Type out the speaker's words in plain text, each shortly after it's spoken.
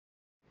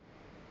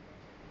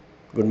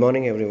Good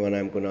morning, everyone.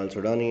 I'm Kunal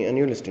Sudani, and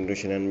you're listening to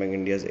Shinhan Bank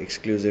India's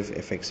exclusive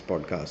FX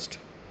podcast.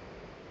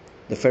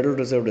 The Federal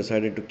Reserve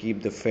decided to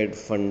keep the Fed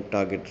fund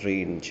target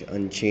range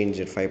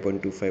unchanged at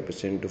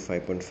 5.25% to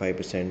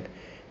 5.5%,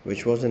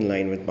 which was in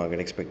line with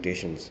market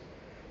expectations.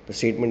 The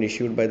statement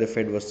issued by the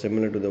Fed was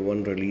similar to the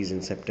one released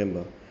in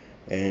September,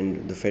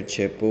 and the Fed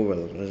Chair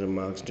Powell's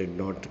remarks did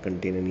not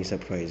contain any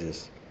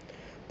surprises.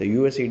 The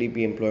US ADP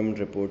employment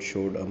report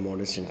showed a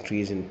modest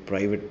increase in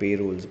private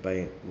payrolls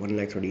by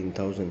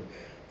 113,000,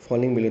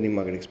 falling below the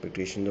market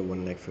expectations of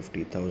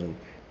 150,000,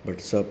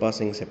 but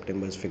surpassing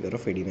September's figure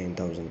of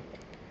 89,000.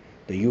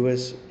 The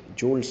US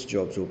JOLTS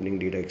jobs opening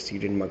data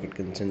exceeded market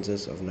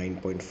consensus of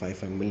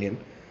 9.55 million.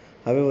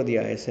 However, the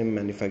ISM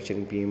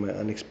manufacturing PMI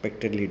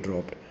unexpectedly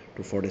dropped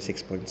to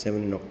 46.7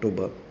 in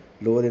October,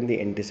 lower than the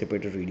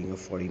anticipated reading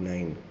of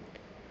 49.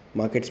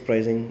 Markets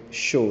pricing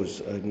shows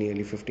a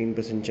nearly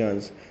 15%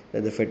 chance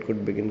that the Fed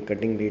could begin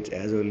cutting rates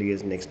as early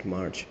as next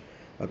March,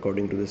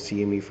 according to the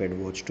CME Fed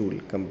Watch tool,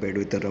 compared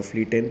with a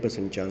roughly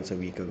 10% chance a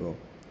week ago.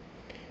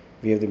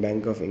 We have the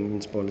Bank of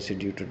England's policy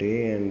due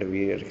today, and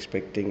we are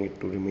expecting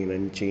it to remain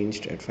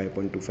unchanged at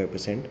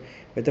 5.25%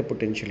 with a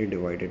potentially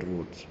divided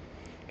votes.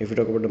 If we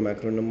talk about the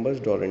macro numbers,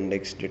 dollar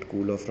index did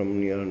cool off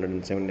from near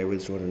 107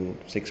 levels to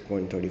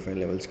 106.35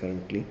 levels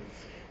currently.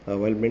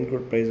 While Brent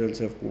crude price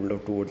also have cooled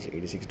off towards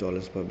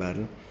 $86 per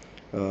barrel,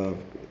 uh,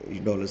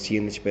 dollar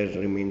CNH pair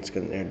remains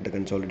at the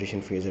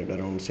consolidation phase at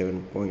around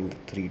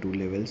 7.32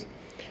 levels,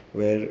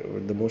 where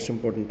the most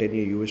important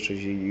 10-year US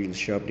Treasury yields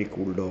sharply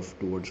cooled off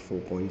towards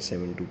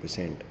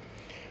 4.72%.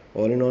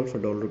 All in all, for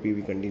dollar rupee,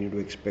 we continue to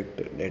expect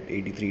that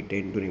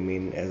 83.10 to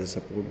remain as a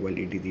support, while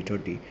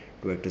 83.30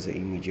 to act as an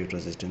immediate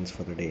resistance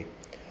for the day.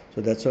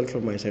 So that's all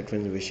from my side,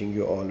 friends. Wishing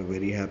you all a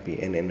very happy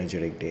and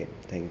energetic day.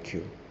 Thank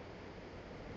you.